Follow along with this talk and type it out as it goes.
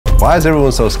Why is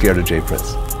everyone so scared of J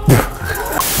Prince?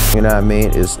 You know what I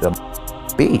mean? It's a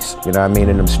beast, you know what I mean,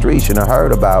 in them streets. You know,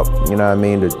 heard about, you know what I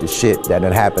mean, the shit that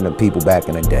had happened to people back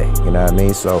in the day, you know what I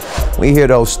mean? So when you hear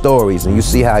those stories and you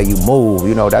see how you move,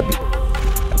 you know, that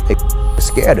be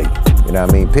scared of you know what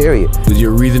I mean, period. Was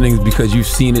your reasoning because you've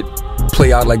seen it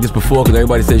play out like this before? Because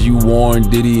everybody says you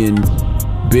warned Diddy and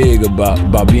Big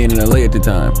about being in LA at the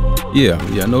time. Yeah,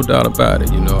 no doubt about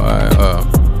it. You know, I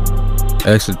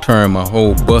actually turned my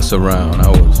whole bus around. I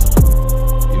was,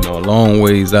 you know, a long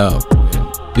ways out,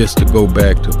 and just to go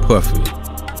back to Puffy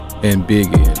and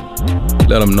Biggie and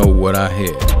let them know what I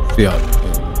had felt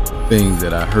and things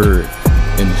that I heard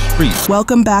in the streets.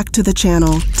 Welcome back to the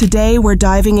channel. Today we're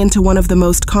diving into one of the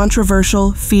most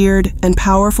controversial, feared, and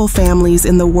powerful families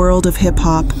in the world of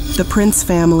hip-hop, the Prince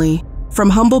family.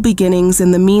 From humble beginnings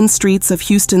in the mean streets of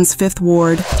Houston's 5th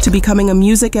Ward to becoming a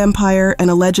music empire and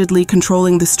allegedly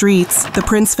controlling the streets, the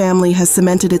Prince family has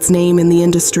cemented its name in the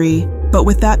industry. But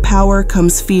with that power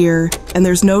comes fear, and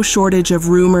there's no shortage of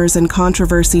rumors and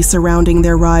controversy surrounding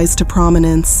their rise to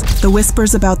prominence. The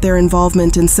whispers about their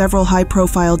involvement in several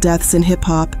high-profile deaths in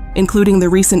hip-hop, including the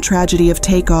recent tragedy of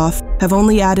Takeoff, have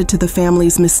only added to the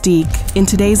family's mystique. In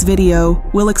today's video,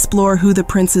 we'll explore who the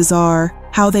Princes are,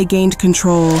 how they gained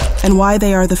control, and why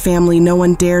they are the family no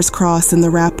one dares cross in the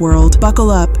rap world. Buckle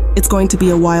up, it's going to be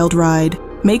a wild ride.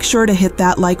 Make sure to hit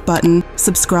that like button,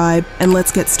 subscribe, and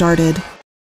let's get started.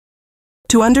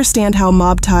 To understand how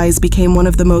Mob Ties became one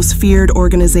of the most feared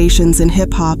organizations in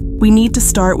hip-hop, we need to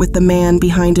start with the man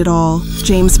behind it all,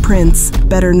 James Prince,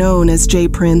 better known as J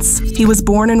Prince. He was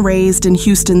born and raised in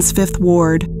Houston's 5th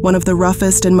Ward, one of the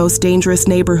roughest and most dangerous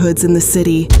neighborhoods in the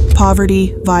city.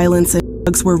 Poverty, violence, and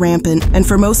drugs were rampant, and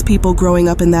for most people growing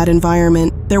up in that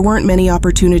environment, there weren't many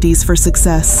opportunities for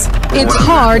success. It's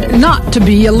hard not to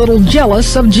be a little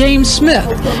jealous of James Smith.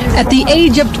 At the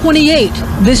age of 28,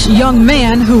 this young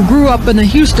man who grew up in the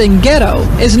Houston ghetto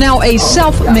is now a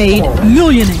self-made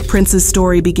millionaire. Prince's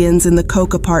story begins in the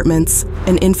Coke Apartments,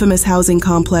 an infamous housing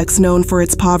complex known for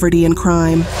its poverty and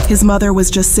crime. His mother was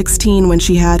just 16 when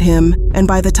she had him, and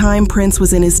by the time Prince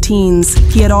was in his teens,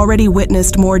 he had already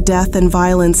witnessed more death and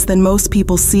violence than most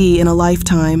people see in a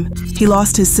lifetime. He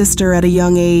lost his sister at a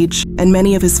young age, and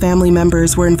many of his family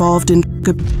members were involved in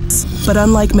abuse. But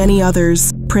unlike many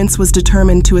others, Prince was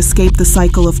determined to escape the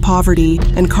cycle of poverty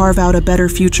and carve out a better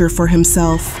future for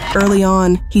himself. Early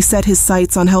on, he set his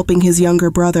sights on helping his younger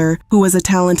brother, who was a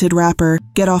talented rapper,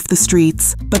 get off the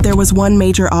streets. But there was one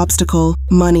major obstacle: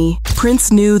 money.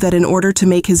 Prince knew that in order to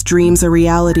make his dreams a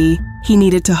reality, he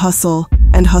needed to hustle,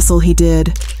 and hustle he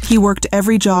did. He worked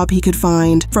every job he could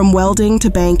find, from welding to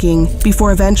banking,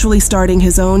 before eventually starting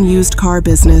his own used car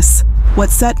business. What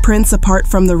set Prince apart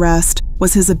from the rest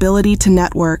was his ability to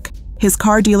network. His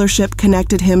car dealership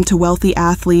connected him to wealthy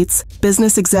athletes,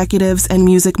 business executives, and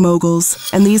music moguls,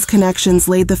 and these connections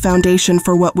laid the foundation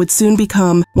for what would soon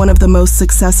become one of the most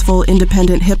successful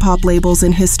independent hip-hop labels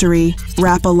in history,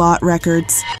 Rap-A-Lot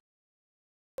Records.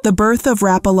 The birth of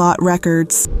Rap-A-Lot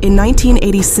Records. In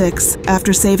 1986,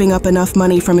 after saving up enough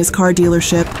money from his car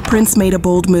dealership, Prince made a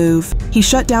bold move. He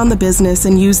shut down the business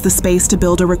and used the space to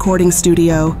build a recording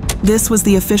studio. This was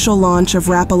the official launch of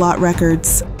Rap-A-Lot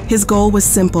Records. His goal was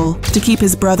simple: to keep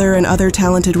his brother and other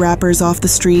talented rappers off the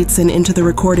streets and into the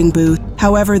recording booth.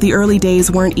 However, the early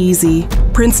days weren't easy.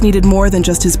 Prince needed more than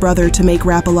just his brother to make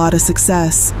Rap-A-Lot a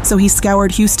success, so he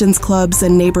scoured Houston's clubs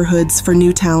and neighborhoods for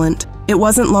new talent. It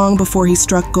wasn't long before he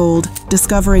struck gold,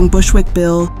 discovering Bushwick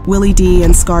Bill, Willie D,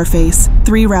 and Scarface,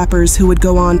 3 rappers who would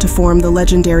go on to form the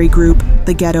legendary group,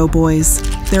 the Ghetto Boys.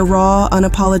 Their raw,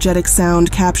 unapologetic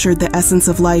sound captured the essence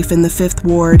of life in the 5th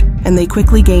Ward, and they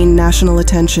quickly gained national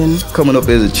attention. Coming up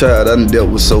as a child, I done dealt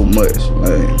with so much,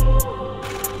 man.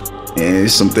 And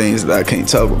it's some things that I can't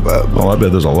talk about. Oh, I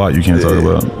bet there's a lot you can't talk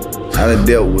about. I done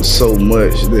dealt with so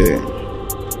much that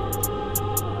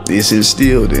it's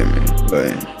instilled in me,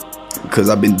 like, because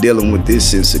I've been dealing with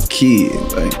this since a kid.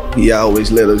 Like, he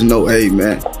always let us know, hey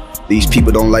man, these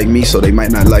people don't like me, so they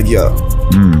might not like y'all.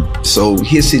 So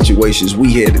his situations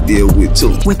we had to deal with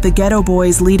too. With the Ghetto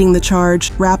Boys leading the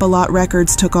charge, Rap-A-Lot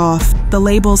Records took off. The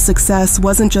label's success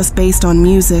wasn't just based on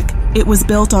music, it was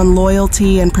built on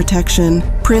loyalty and protection.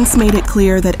 Prince made it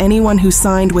clear that anyone who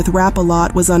signed with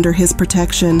Rap-A-Lot was under his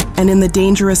protection, and in the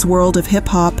dangerous world of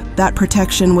hip-hop, that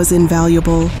protection was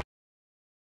invaluable.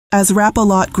 As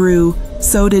Rap-A-Lot grew,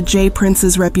 so did J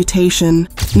Prince's reputation,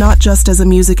 not just as a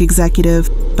music executive,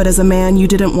 but as a man you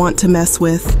didn't want to mess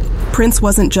with. Prince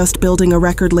wasn't just building a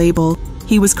record label,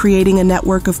 he was creating a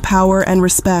network of power and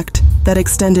respect that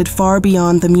extended far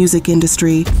beyond the music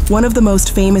industry. One of the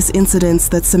most famous incidents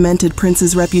that cemented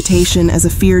Prince's reputation as a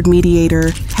feared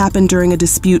mediator happened during a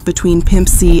dispute between Pimp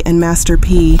C and Master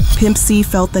P. Pimp C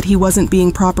felt that he wasn't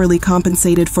being properly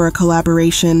compensated for a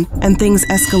collaboration, and things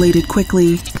escalated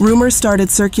quickly. Rumors started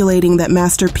circulating that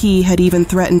Master P had even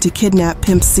threatened to kidnap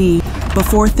Pimp C.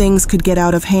 Before things could get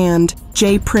out of hand,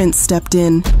 J. Prince stepped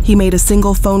in. He made a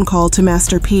single phone call to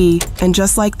Master P, and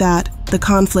just like that, the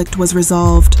conflict was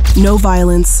resolved. No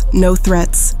violence, no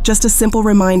threats, just a simple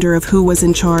reminder of who was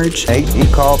in charge. He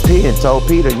called P and told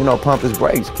P to, pump his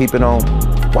brakes, keep it on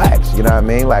wax, you know what I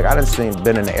mean? Like, I done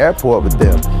been in the airport with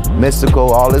them.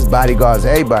 Mystical, all his bodyguards,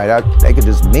 everybody, they could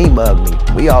just me mug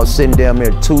me. We all sitting down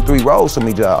there 2-3 rows from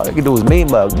each other. All they can do is me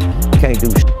mug me. Can't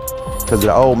do shit because of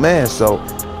the old man, so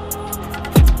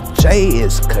Jay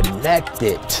is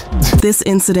connected. This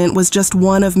incident was just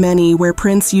one of many where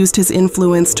Prince used his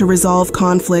influence to resolve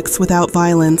conflicts without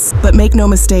violence. But make no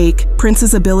mistake,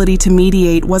 Prince's ability to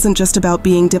mediate wasn't just about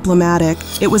being diplomatic.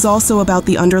 It was also about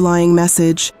the underlying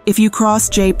message. If you cross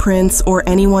J. Prince or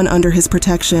anyone under his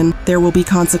protection, there will be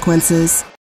consequences.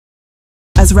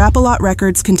 As Rap-A-Lot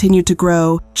Records continued to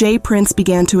grow, J. Prince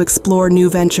began to explore new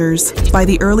ventures. By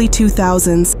the early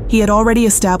 2000s, he had already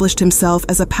established himself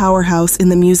as a powerhouse in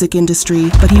the music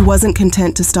industry, but he wasn't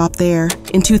content to stop there.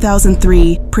 In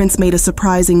 2003, Prince made a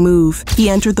surprising move. He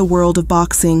entered the world of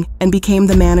boxing and became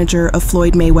the manager of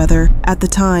Floyd Mayweather. At the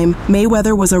time,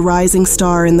 Mayweather was a rising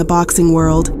star in the boxing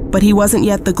world, but he wasn't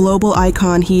yet the global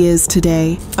icon he is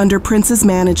today. Under Prince's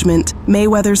management,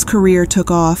 Mayweather's career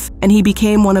took off, and he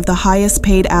became one of the highest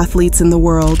paid athletes in the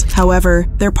world. However,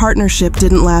 their partnership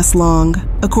didn't last long.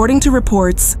 According to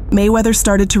reports, Mayweather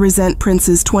started to resent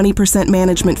Prince's 20%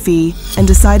 management fee and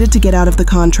decided to get out of the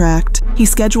contract. He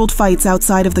scheduled fights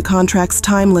outside of the contract's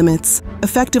time limits,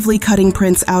 effectively cutting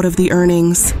Prince out of the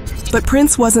earnings. But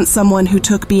Prince wasn't someone who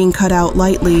took being cut out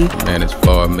lightly. Managed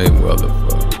Floyd Mayweather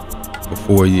for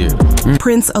 4 years.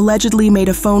 Prince allegedly made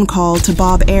a phone call to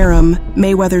Bob Arum,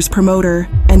 Mayweather's promoter,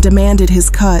 and demanded his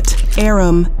cut.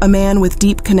 Arum, a man with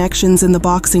deep connections in the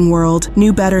boxing world,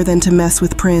 knew better than to mess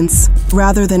with Prince.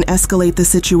 Rather than escalate the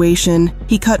situation,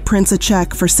 he cut Prince a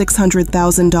check for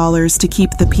 $600,000 to keep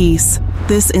the peace.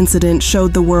 This incident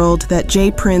showed the world that J.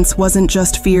 Prince wasn't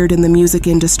just feared in the music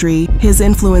industry. His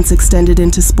influence extended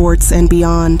into sports and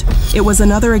beyond. It was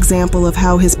another example of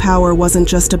how his power wasn't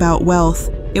just about wealth.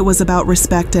 It was about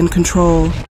respect and control.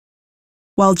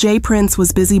 While J. Prince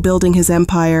was busy building his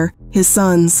empire, his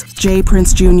sons, J.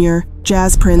 Prince Jr.,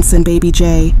 Jazz Prince, and Baby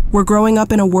J, were growing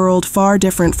up in a world far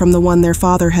different from the one their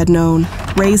father had known.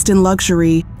 Raised in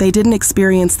luxury, they didn't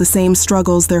experience the same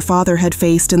struggles their father had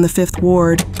faced in the Fifth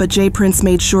Ward, but J. Prince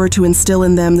made sure to instill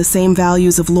in them the same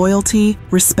values of loyalty,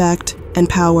 respect, and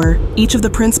power. Each of the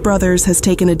Prince brothers has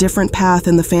taken a different path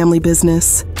in the family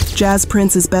business. Jazz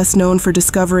Prince is best known for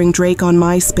discovering Drake on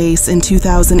MySpace in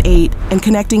 2008 and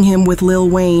connecting him with Lil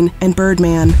Wayne and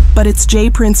Birdman. But it's J.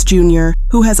 Prince Jr.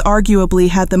 who has arguably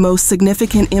had the most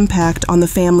significant impact on the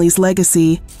family's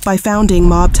legacy by founding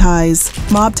Mob Ties.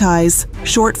 Mob Ties,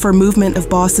 short for Movement of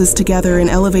Bosses Together in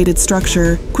Elevated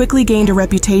Structure, quickly gained a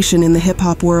reputation in the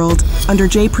hip-hop world. Under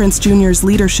J. Prince Jr.'s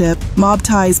leadership, Mob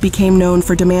Ties became known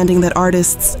for demanding that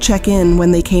artists check in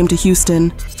when they came to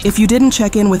Houston. If you didn't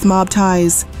check in with Mob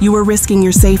Ties, you were risking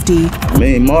your safety.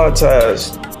 Mob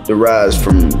Ties derives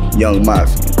from Young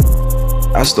Mafia.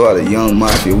 I started Young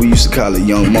Mafia. We used to call it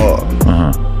Young Mob.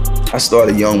 I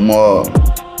started Young Mob,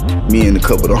 me and a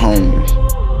couple of the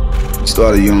homies.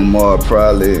 Started Young Mob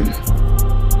probably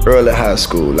early high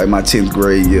school, like my 10th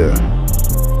grade year.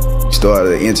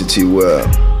 Started an entity where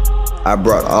I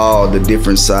brought all the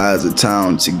different sides of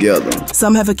town together.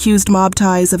 Some have accused Mob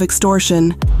Ties of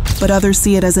extortion, but others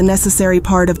see it as a necessary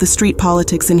part of the street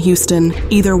politics in Houston.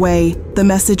 Either way, the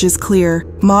message is clear.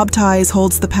 Mob Ties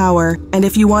holds the power, and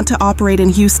if you want to operate in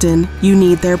Houston, you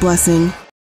need their blessing.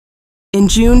 In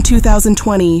June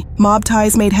 2020, Mob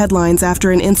Ties made headlines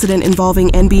after an incident involving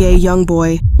NBA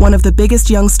YoungBoy, one of the biggest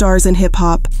young stars in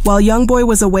hip-hop. While YoungBoy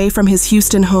was away from his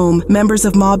Houston home, members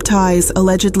of Mob Ties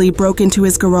allegedly broke into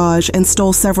his garage and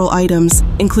stole several items,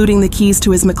 including the keys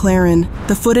to his McLaren.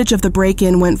 The footage of the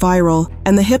break-in went viral,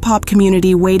 and the hip-hop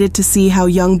community waited to see how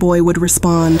YoungBoy would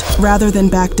respond. Rather than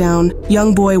back down,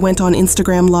 YoungBoy went on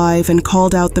Instagram Live and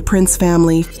called out the Prince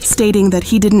family, stating that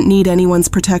he didn't need anyone's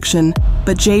protection.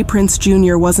 But J. Prince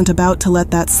Jr. wasn't about to let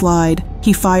that slide.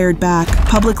 He fired back,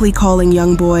 publicly calling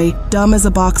YoungBoy dumb as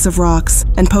a box of rocks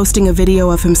and posting a video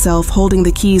of himself holding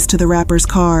the keys to the rapper's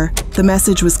car. The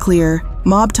message was clear.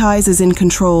 Mob Ties is in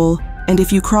control, and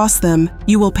if you cross them,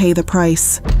 you will pay the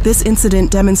price. This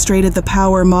incident demonstrated the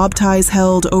power Mob Ties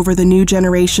held over the new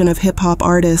generation of hip-hop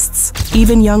artists.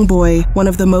 Even Youngboy, one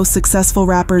of the most successful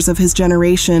rappers of his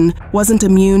generation, wasn't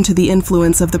immune to the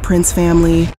influence of the Prince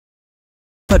family.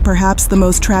 But perhaps the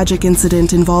most tragic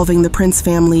incident involving the Prince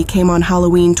family came on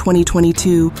Halloween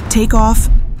 2022. Takeoff,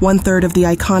 one-third of the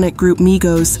iconic group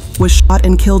Migos, was shot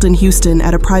and killed in Houston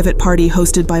at a private party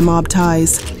hosted by Mob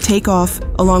Ties. Takeoff,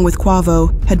 along with Quavo,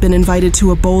 had been invited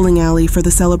to a bowling alley for the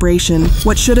celebration.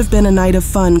 What should have been a night of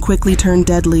fun quickly turned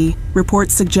deadly.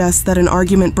 Reports suggest that an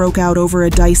argument broke out over a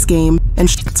dice game, and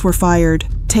shots were fired.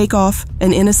 Takeoff,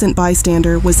 an innocent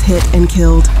bystander, was hit and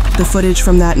killed. The footage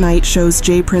from that night shows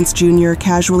J. Prince Jr.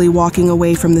 casually walking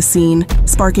away from the scene,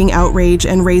 sparking outrage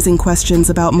and raising questions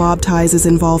about Mob Ties'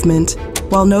 involvement.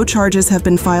 While no charges have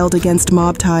been filed against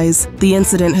Mob Ties, the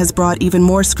incident has brought even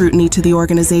more scrutiny to the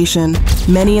organization.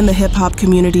 Many in the hip-hop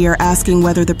community are asking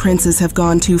whether the Princes have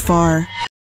gone too far.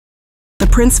 The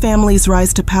Prince family's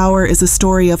rise to power is a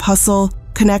story of hustle,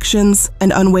 connections,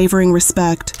 and unwavering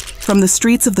respect. From the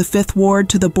streets of the Fifth Ward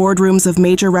to the boardrooms of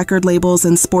major record labels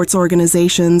and sports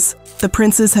organizations, the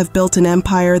Princes have built an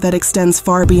empire that extends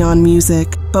far beyond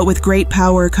music. But with great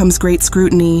power comes great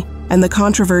scrutiny, and the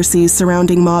controversies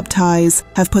surrounding Mob Ties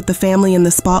have put the family in the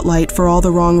spotlight for all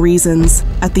the wrong reasons.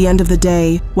 At the end of the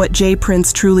day, what J.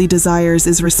 Prince truly desires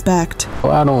is respect.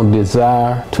 I don't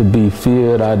desire to be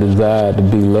feared, I desire to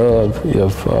be loved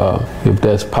if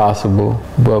that's possible.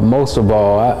 But most of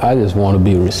all, I just want to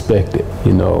be respected,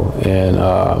 you know,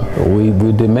 and we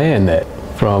demand that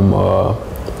from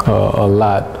a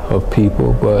lot of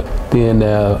people, but then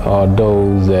there are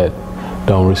those that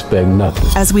don't respect nothing.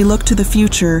 As we look to the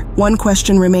future, one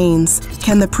question remains.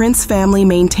 Can the Prince family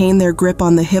maintain their grip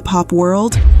on the hip-hop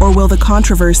world, or will the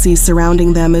controversies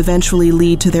surrounding them eventually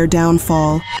lead to their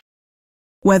downfall?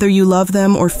 Whether you love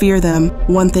them or fear them,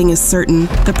 one thing is certain.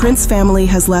 The Prince family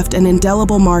has left an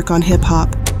indelible mark on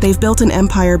hip-hop. They've built an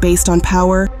empire based on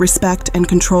power, respect, and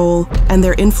control, and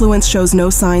their influence shows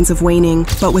no signs of waning.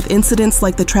 But with incidents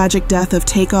like the tragic death of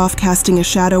Takeoff casting a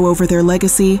shadow over their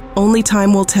legacy, only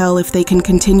time will tell if they can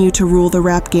continue to rule the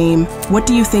rap game. What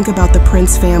do you think about the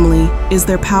Prince family? Is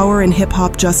their power in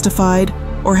hip-hop justified,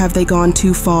 or have they gone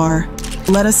too far?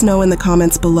 Let us know in the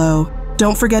comments below.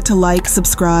 Don't forget to like,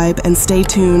 subscribe, and stay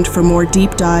tuned for more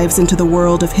deep dives into the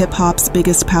world of hip-hop's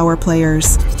biggest power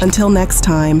players. Until next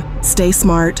time, stay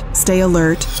smart, stay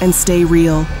alert, and stay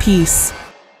real. Peace.